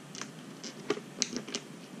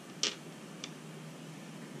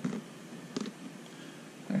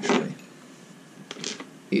 actually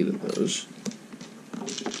 8 of those.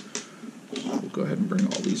 So we'll go ahead and bring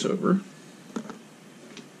all these over.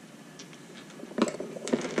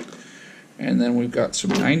 And then we've got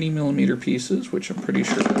some 90mm pieces, which I'm pretty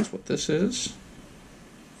sure that's what this is.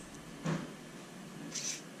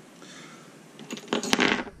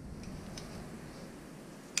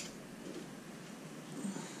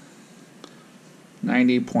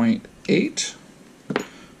 90.8.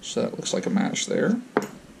 So that looks like a match there.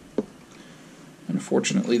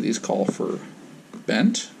 Unfortunately, these call for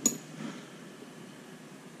bent.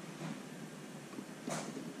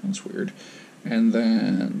 That's weird. And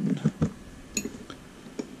then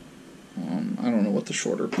I don't know what the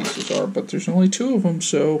shorter pieces are, but there's only 2 of them,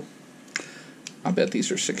 so I bet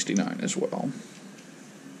these are 69 as well.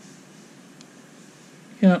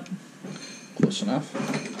 Yep, close enough.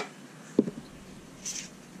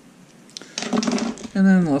 And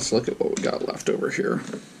then let's look at what we got left over here.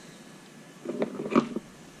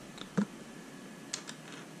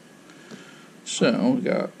 So we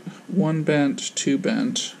got 1 bent, 2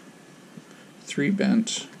 bent, 3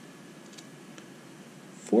 bent,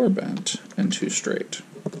 4 bent, and 2 straight.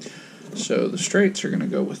 So the straights are going to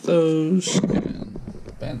go with those, and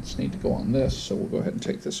the bents need to go on this, so we'll go ahead and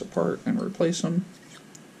take this apart and replace them.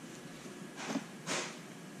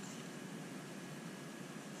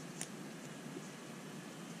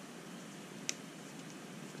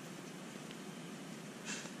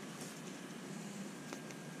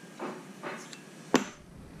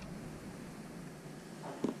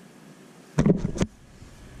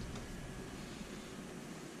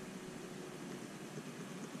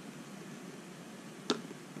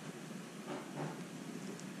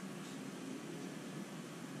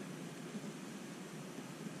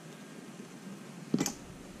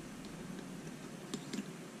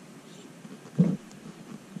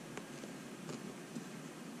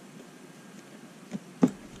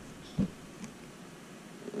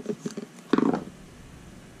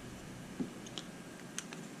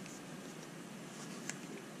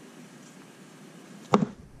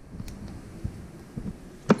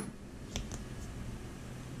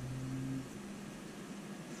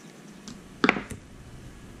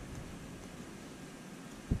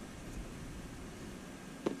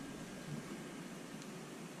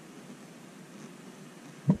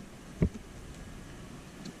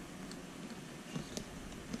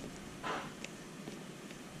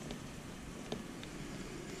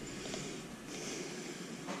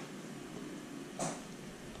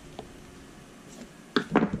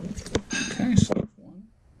 Okay, so 1.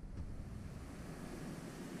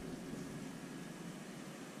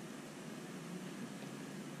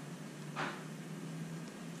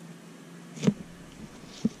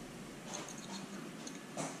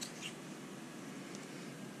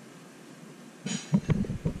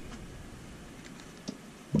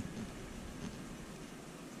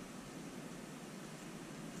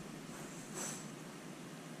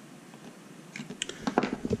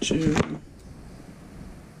 Two.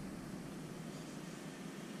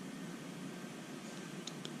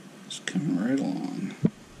 It's coming right along.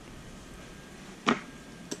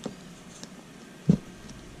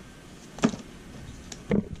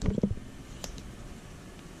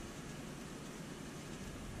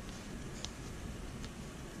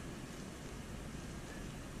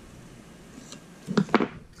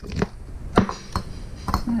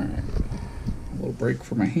 Alright. A little break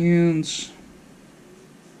for my hands.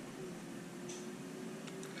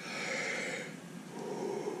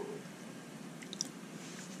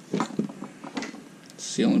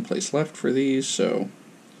 It's the only place left for these, so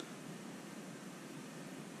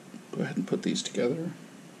go ahead and put these together.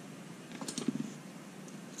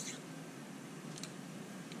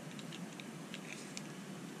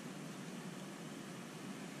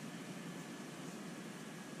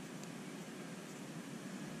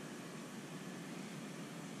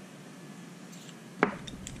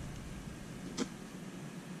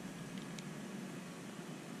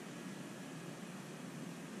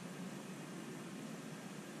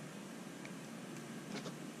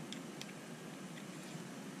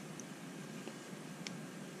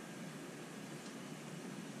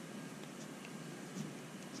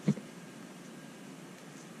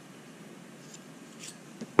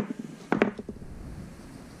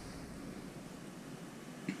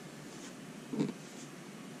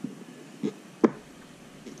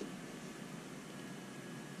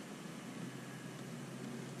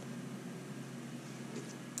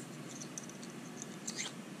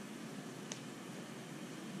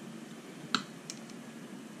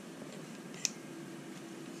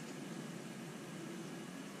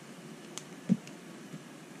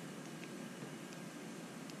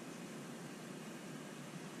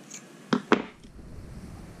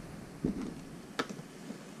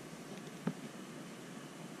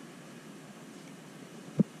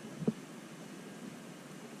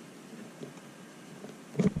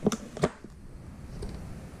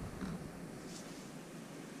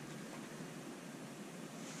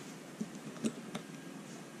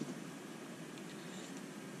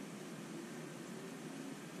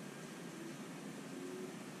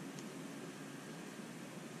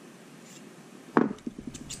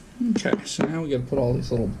 Okay, so now we got to put all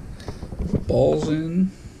these little balls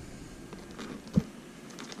in.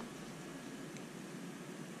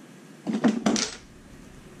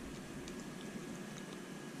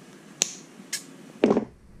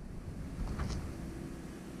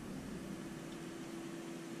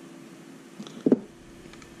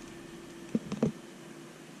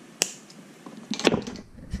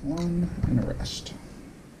 There's one and a rest.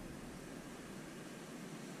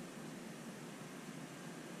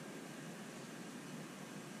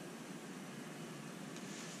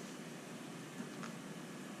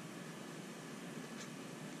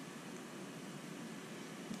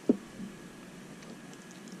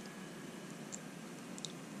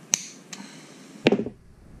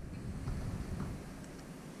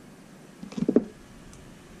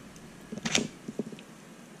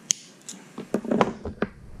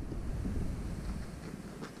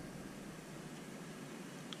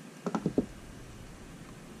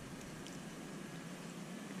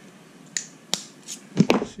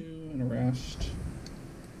 Two and a rest.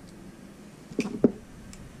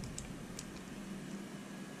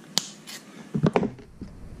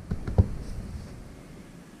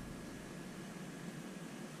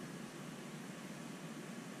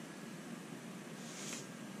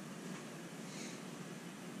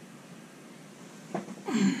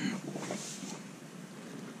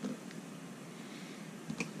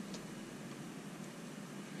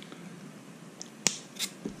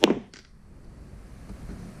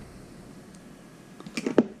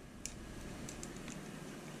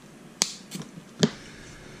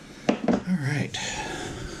 Alright,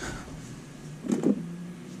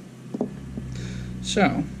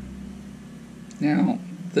 so now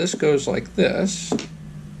this goes like this,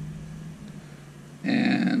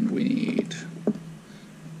 and we need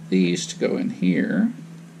these to go in here,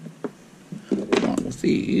 along with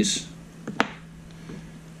these,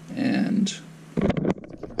 and a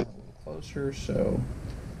little closer, so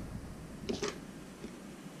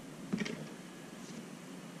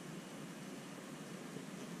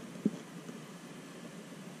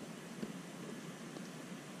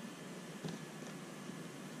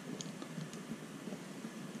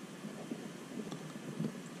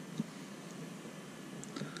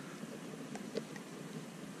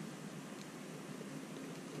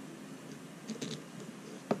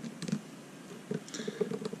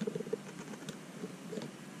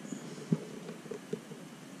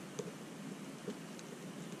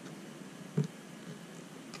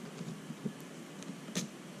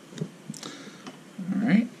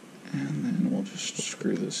alright, and then we'll just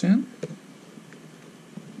screw this in.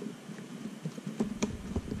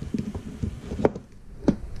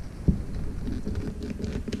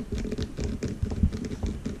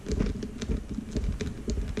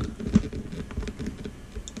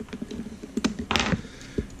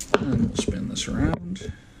 And we'll spin this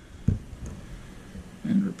around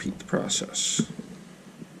and repeat the process.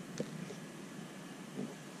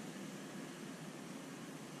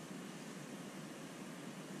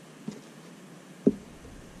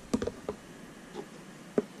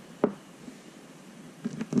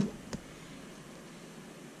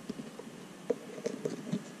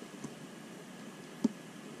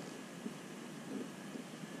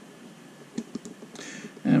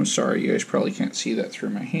 And I'm sorry, you guys probably can't see that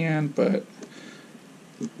through my hand, but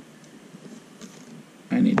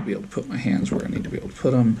I need to be able to put my hands where I need to be able to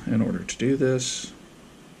put them in order to do this.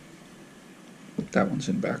 That one's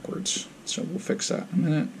in backwards, so we'll fix that in a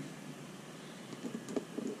minute.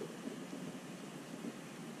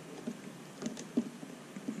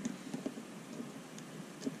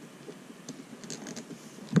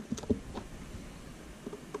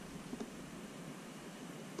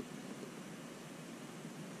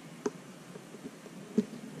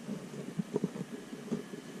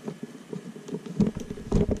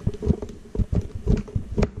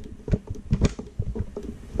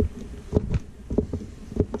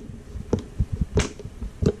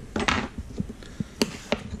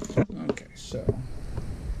 So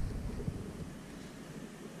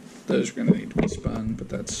those are going to need to be spun, but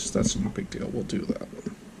that's no big deal. We'll do that.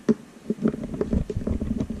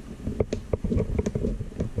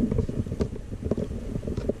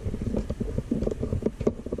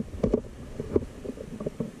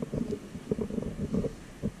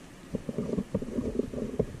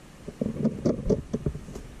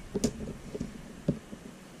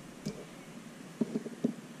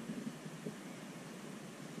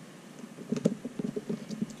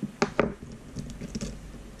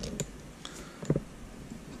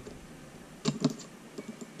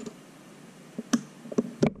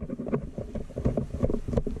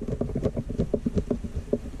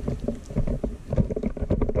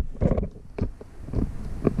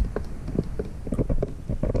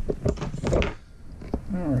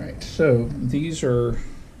 So these are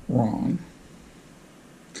wrong.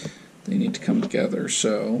 They need to come together.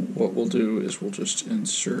 So what we'll do is we'll just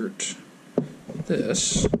insert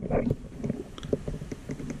this.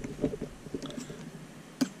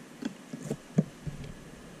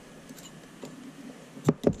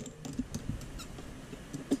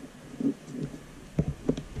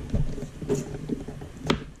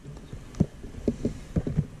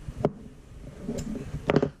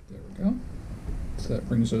 So that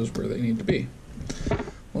brings those where they need to be.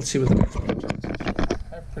 Let's see what the next one is.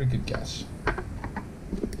 I have a pretty good guess.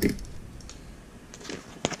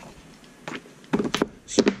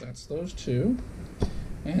 So that's those two.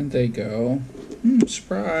 And they go,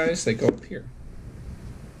 surprise, they go up here.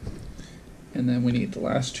 And then we need the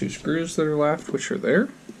last two screws that are left, which are there.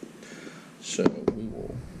 So we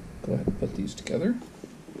will go ahead and put these together.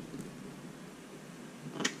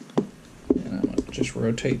 And I'm going to just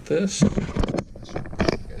rotate this. So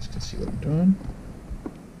you guys can see what I'm doing.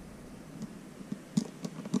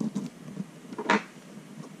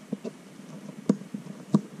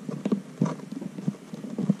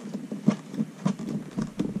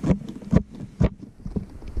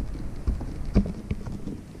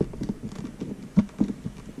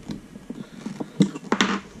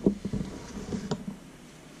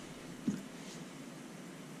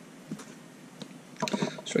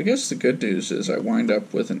 So I guess the good news is I wind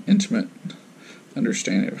up with an intimate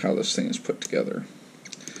understanding of how this thing is put together.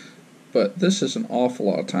 But this is an awful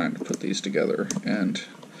lot of time to put these together, and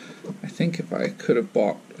I think if I could have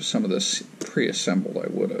bought some of this pre-assembled, I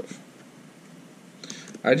would have.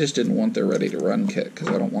 I just didn't want their ready-to-run kit because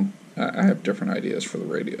I have different ideas for the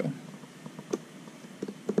radio.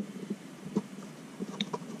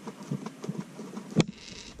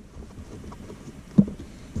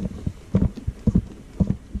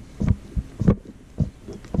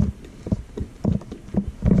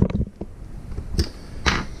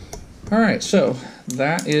 Alright, so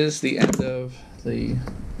that is the end of the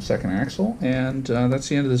second axle, and that's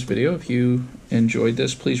the end of this video. If you enjoyed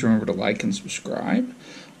this, please remember to like and subscribe.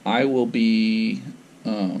 I will be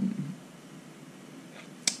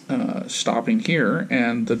stopping here,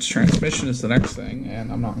 and the transmission is the next thing,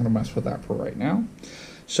 and I'm not going to mess with that for right now.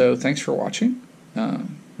 So thanks for watching.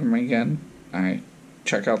 Remember again, I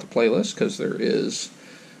check out the playlist because there is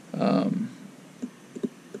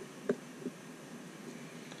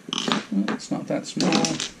well, it's not that small.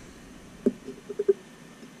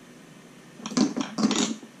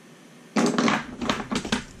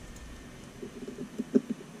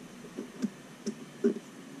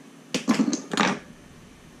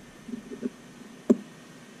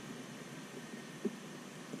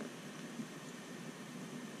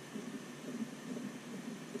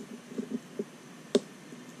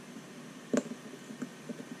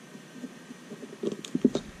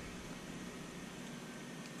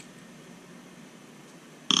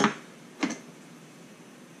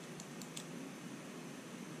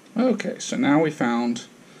 Okay, so now we found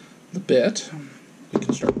the bit. We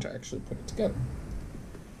can start to actually put it together.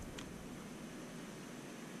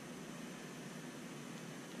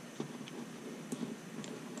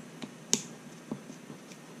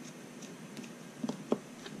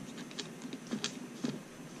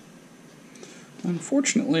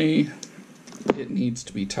 Unfortunately, it needs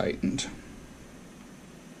to be tightened.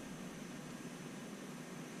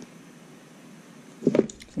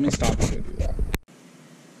 Let me stop and go do that.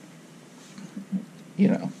 You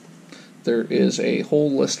know, there is a whole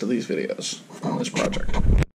list of these videos on this project.